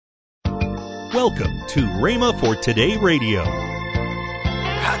Welcome to Rhema for Today Radio.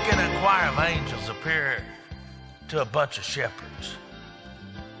 How can a choir of angels appear to a bunch of shepherds?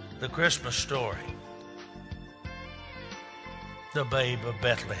 The Christmas story. The babe of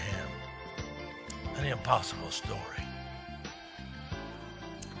Bethlehem. An impossible story,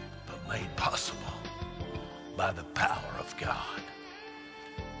 but made possible by the power of God.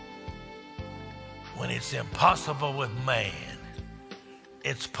 When it's impossible with man,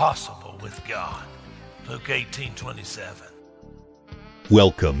 it's possible with God. Luke 18:27.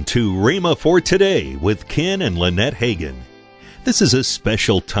 Welcome to Rhema for Today with Ken and Lynette Hagin. This is a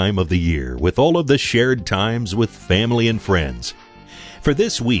special time of the year with all of the shared times with family and friends. For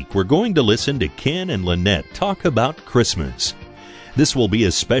this week, we're going to listen to Ken and Lynette talk about Christmas. This will be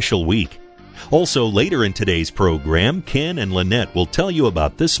a special week. Also, later in today's program, Ken and Lynette will tell you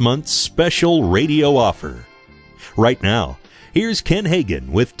about this month's special radio offer. Right now, here's Ken Hagin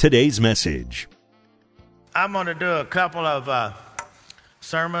with today's message. I'm going to do a couple of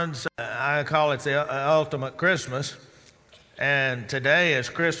sermons. I call it the Ultimate Christmas. And today is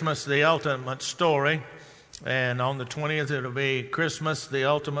Christmas, the Ultimate Story. And on the 20th, it'll be Christmas, the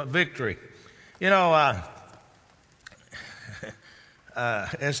Ultimate Victory. You know,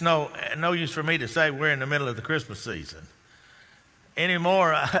 it's no use for me to say we're in the middle of the Christmas season.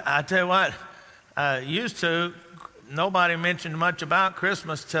 Anymore, I tell you what, used to, nobody mentioned much about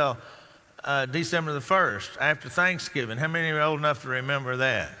Christmas till December the 1st, after Thanksgiving. How many are old enough to remember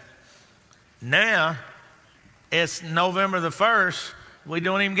that? Now, it's November the 1st. We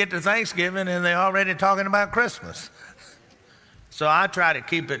don't even get to Thanksgiving, and they're already talking about Christmas. So I try to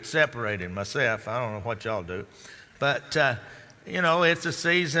keep it separated myself. I don't know what y'all do. But, you know, it's a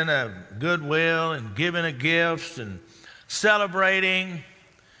season of goodwill and giving of gifts and celebrating.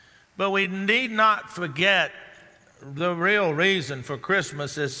 But we need not forget the real reason for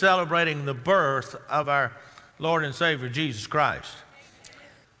Christmas is celebrating the birth of our Lord and Savior, Jesus Christ.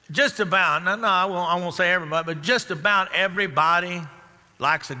 Just about, I won't say everybody, but just about everybody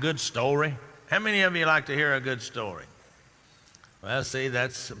likes a good story. How many of you like to hear a good story? Well, see,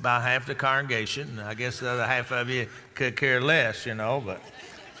 that's about half the congregation. I guess the other half of you could care less, you know. But,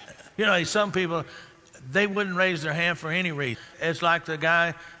 you know, some people, they wouldn't raise their hand for any reason. It's like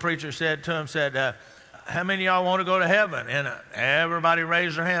the preacher said to him, how many of y'all want to go to heaven? And everybody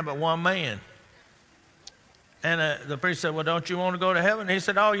raised their hand but one man. And the preacher said, well, don't you want to go to heaven? He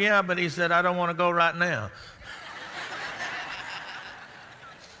said, oh, yeah, but he said, I don't want to go right now.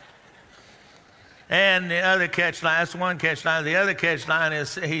 And the other catch line, that's one catch line. The other catch line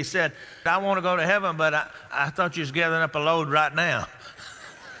is, he said, I want to go to heaven, but I thought you was gathering up a load right now.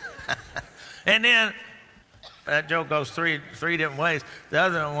 And then that joke goes three different ways. The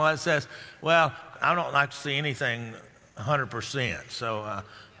other one says, well, I don't like to see anything 100%. So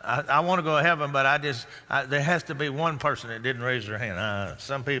I want to go to heaven, but there has to be one person that didn't raise their hand.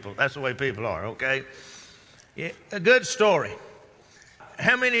 Some people, that's the way people are, okay? Yeah, a good story.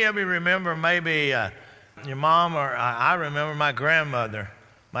 How many of you remember maybe your mom, or I remember my grandmother,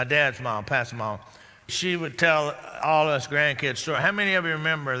 my dad's mom, Pastor Mom. She would tell all us grandkids stories. How many of you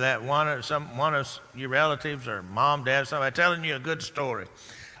remember that one of your relatives or mom, dad, somebody telling you a good story?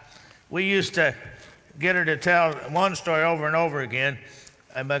 We used to get her to tell one story over and over again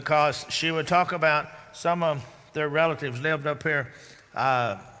because she would talk about some of their relatives lived up here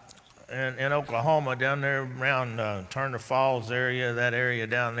in Oklahoma, down there around Turner Falls area, that area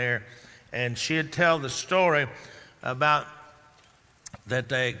down there. And she'd tell the story about that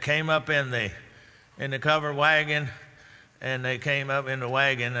they came up in the covered wagon, and they came up in the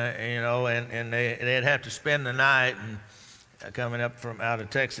wagon, and they'd have to spend the night and coming up from out of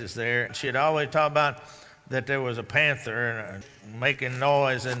Texas there. She'd always talk about that there was a panther making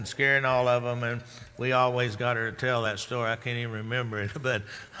noise and scaring all of them, and we always got her to tell that story. I can't even remember it, but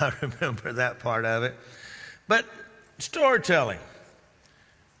I remember that part of it. But storytelling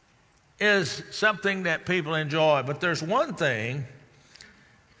is something that people enjoy, but there's one thing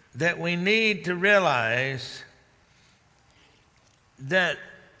that we need to realize that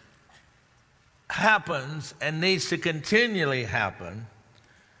happens and needs to continually happen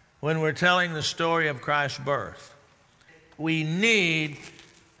when we're telling the story of Christ's birth. We need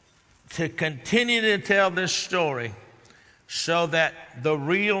to continue to tell this story so that the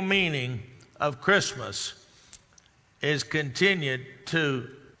real meaning of Christmas is continued to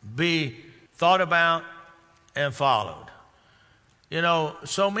be thought about and followed. You know,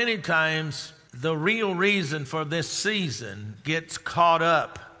 so many times the real reason for this season gets caught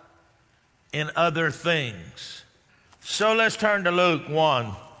up in other things. So let's turn to Luke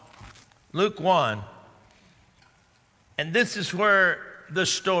 1. Luke 1. And this is where the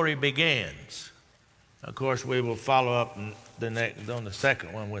story begins. Of course, we will follow up on the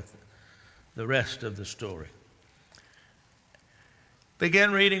second one with the rest of the story.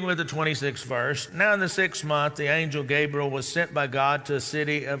 Begin reading with the 26th verse. Now in the 6th month, the angel Gabriel was sent by God to a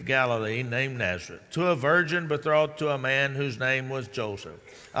city of Galilee named Nazareth, to a virgin betrothed to a man whose name was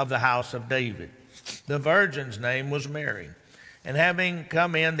Joseph, of the house of David. The virgin's name was Mary. And having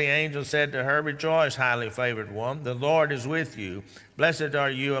come in, the angel said to her, Rejoice, highly favored one, the Lord is with you. Blessed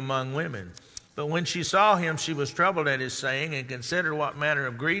are you among women. But when she saw him, she was troubled at his saying, and considered what manner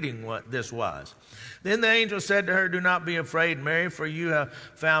of greeting this was. Then the angel said to her, Do not be afraid, Mary, for you have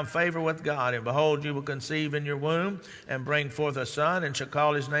found favor with God. And behold, you will conceive in your womb and bring forth a son, and shall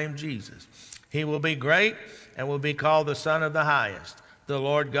call his name Jesus. He will be great and will be called the Son of the Highest. The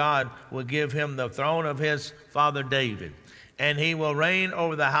Lord God will give him the throne of his father David, and he will reign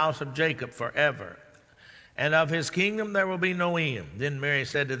over the house of Jacob forever. And of his kingdom there will be no end. Then Mary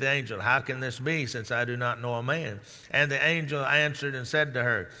said to the angel, How can this be, since I do not know a man? And the angel answered and said to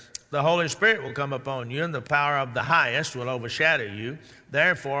her, The Holy Spirit will come upon you, and the power of the highest will overshadow you.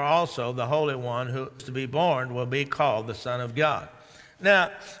 Therefore also the Holy One who is to be born will be called the Son of God.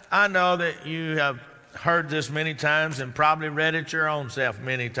 Now, I know that you have heard this many times and probably read it your own self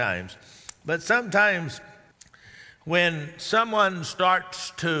many times. But sometimes when someone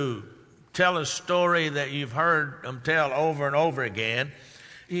starts to tell a story that you've heard them tell over and over again,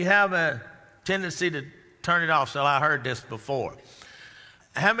 you have a tendency to turn it off. So I heard this before.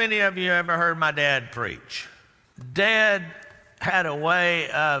 How many of you ever heard my dad preach? Dad had a way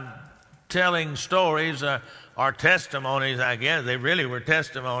of telling stories or testimonies, I guess. They really were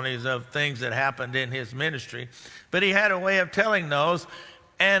testimonies of things that happened in his ministry. But he had a way of telling those.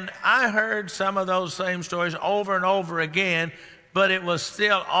 And I heard some of those same stories over and over again, but it was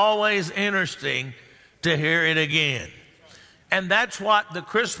still always interesting to hear it again. And that's what the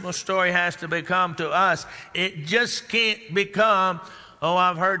Christmas story has to become to us. It just can't become, oh,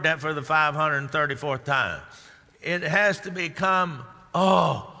 I've heard that for the 534th time. It has to become,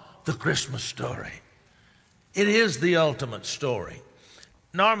 oh, the Christmas story. It is the ultimate story.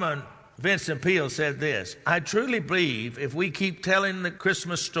 Norman Vincent Peale said this, I truly believe if we keep telling the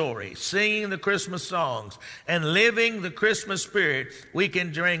Christmas story, singing the Christmas songs, and living the Christmas spirit, we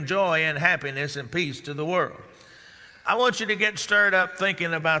can bring joy and happiness and peace to the world. I want you to get stirred up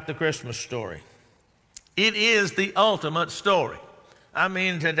thinking about the Christmas story. It is the ultimate story. I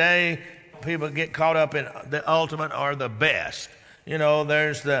mean, today people get caught up in the ultimate or the best. You know,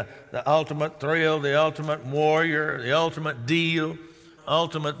 there's the ultimate thrill, the ultimate warrior, the ultimate deal,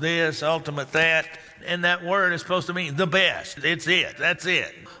 ultimate this, ultimate that. And that word is supposed to mean the best. It's it. That's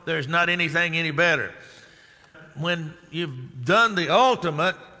it. There's not anything any better. When you've done the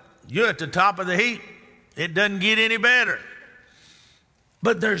ultimate, you're at the top of the heap. It doesn't get any better.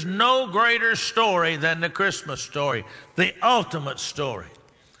 But there's no greater story than the Christmas story, the ultimate story.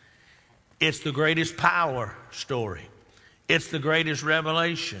 It's the greatest power story. It's the greatest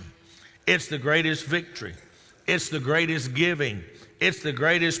revelation. It's the greatest victory. It's the greatest giving. It's the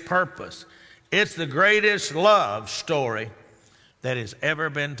greatest purpose. It's the greatest love story that has ever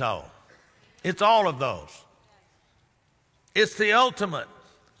been told. It's all of those. It's the ultimate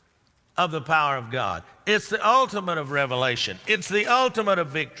of the power of God. It's the ultimate of revelation. It's the ultimate of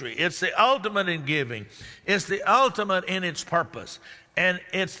victory. It's the ultimate in giving. It's the ultimate in its purpose. And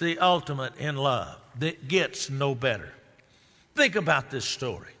it's the ultimate in love. That gets no better. Think about this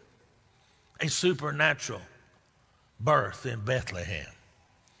story. A supernatural birth in Bethlehem.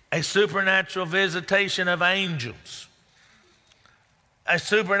 A supernatural visitation of angels. A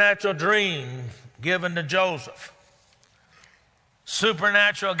supernatural dream given to Joseph.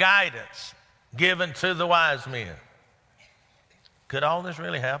 Supernatural guidance given to the wise men. Could all this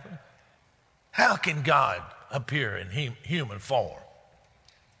really happen? How can God appear in human form?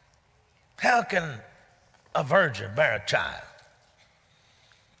 How can a virgin bear a child?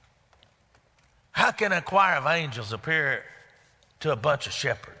 How can a choir of angels appear to a bunch of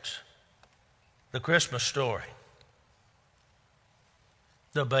shepherds? The Christmas story.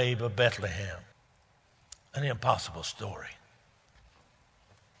 The babe of Bethlehem. An impossible story,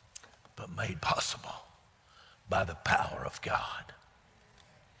 but made possible by the power of God.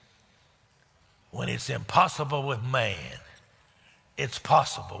 When it's impossible with man, it's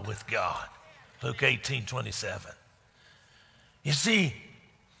possible with God. Luke 18:27. You see,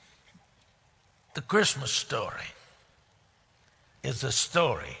 the Christmas story is a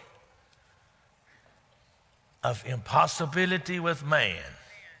story of impossibility with man,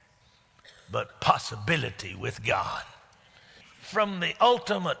 but possibility with God. From the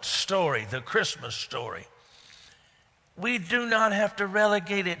ultimate story, the Christmas story, we do not have to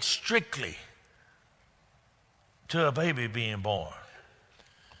relegate it strictly to a baby being born.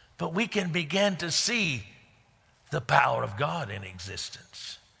 But we can begin to see the power of God in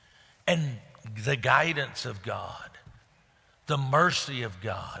existence and the guidance of God, the mercy of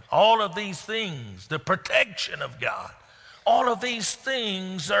God, all of these things, the protection of God. All of these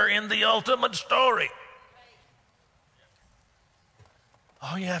things are in the ultimate story.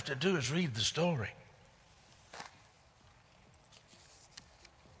 All you have to do is read the story.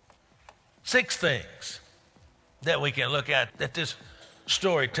 6 things that we can look at that this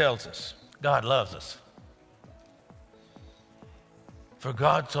story tells us. God loves us. For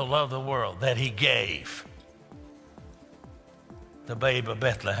God so loved the world that he gave the babe of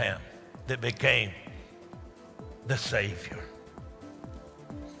Bethlehem that became the Savior.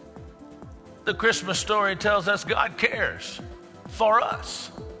 The Christmas story tells us God cares for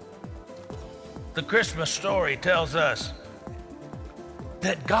us. The Christmas story tells us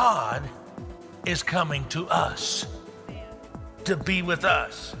that God is coming to us to be with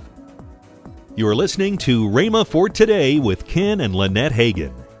us. You're listening to Rhema for Today with Ken and Lynette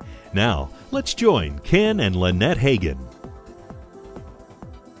Hagin. Now, let's join Ken and Lynette Hagin.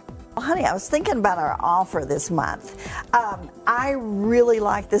 Well, honey, I was thinking about our offer this month. I really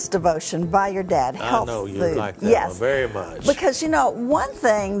like this devotion by your dad, Health I know you Food. like that one very much. Because, one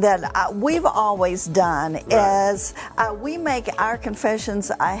thing that we've always done is we make our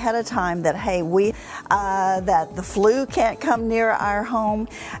confessions ahead of time that, hey, that the flu can't come near our home.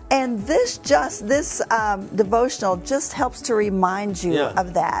 And this devotional just helps to remind you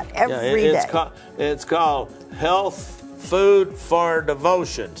of that every day. It's called Health Food for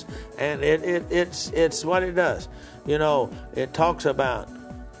Devotions, and it's what it does. It talks about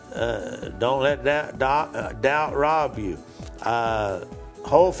don't let doubt rob you.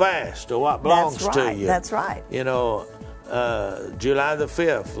 Hold fast to what belongs to you. That's right. July the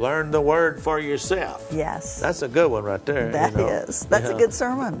 5th, learn the word for yourself. Yes. That's a good one right there. That is. That's a good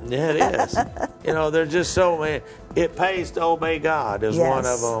sermon. Yeah, it is. There's just so many. It pays to obey God is one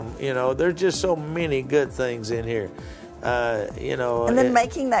of them. There's just so many good things in here. And then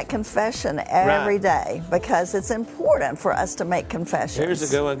making that confession every day, because it's important for us to make confessions. Here's a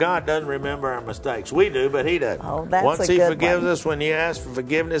good one. God doesn't remember our mistakes. We do, but he doesn't. Oh, that's Once a he good forgives one. us, when you ask for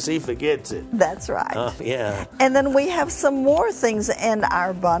forgiveness, he forgets it. That's right. Yeah. And then we have some more things in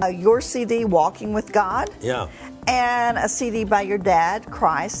our bundle. Your CD, Walking with God. Yeah. And a CD by your dad,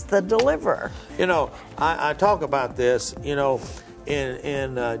 Christ the Deliverer. I talk about this,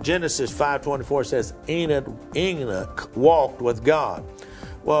 in Genesis 5:24 says Enoch walked with God.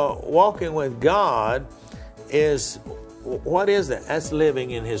 Well, walking with God is, what is that? That's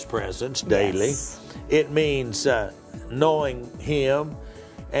living in his presence daily. Yes. It means knowing him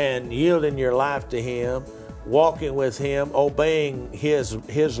and yielding your life to him, walking with him, obeying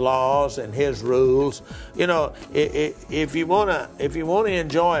his laws and his rules. If you want to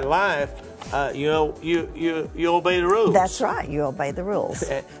enjoy life, you obey the rules. That's right. You obey the rules.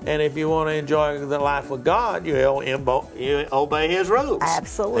 And if you want to enjoy the life with God, you obey his rules.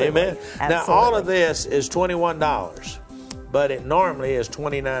 Absolutely. Amen. Absolutely. Now, all of this is $21, but it normally is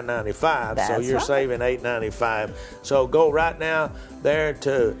 $29.95. So you're saving $8.95. So go right now there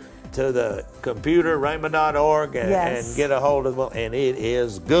to the computer, rhema.org, and get a hold of them, and it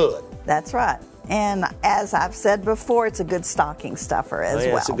is good. That's right. And as I've said before, it's a good stocking stuffer as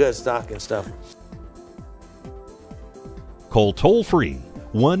well. It's a good stocking stuffer. Call toll-free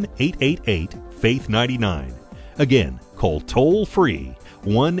 1-888-FAITH-99. Again, call toll-free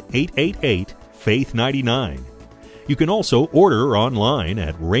 1-888-FAITH-99. You can also order online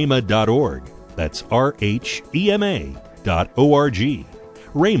at rhema.org. That's RHEMA.org.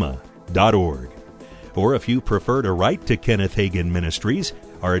 rhema.org. Or if you prefer to write to Kenneth Hagin Ministries,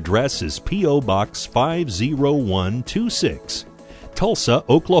 our address is P.O. Box 50126, Tulsa,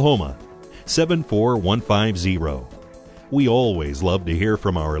 Oklahoma 74150. We always love to hear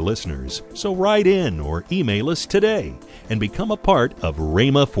from our listeners, so write in or email us today and become a part of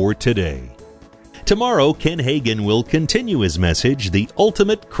Rhema for Today. Tomorrow, Ken Hagin will continue his message, The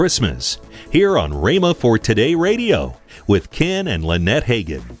Ultimate Christmas, here on Rhema for Today Radio with Ken and Lynette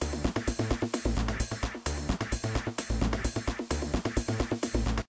Hagin.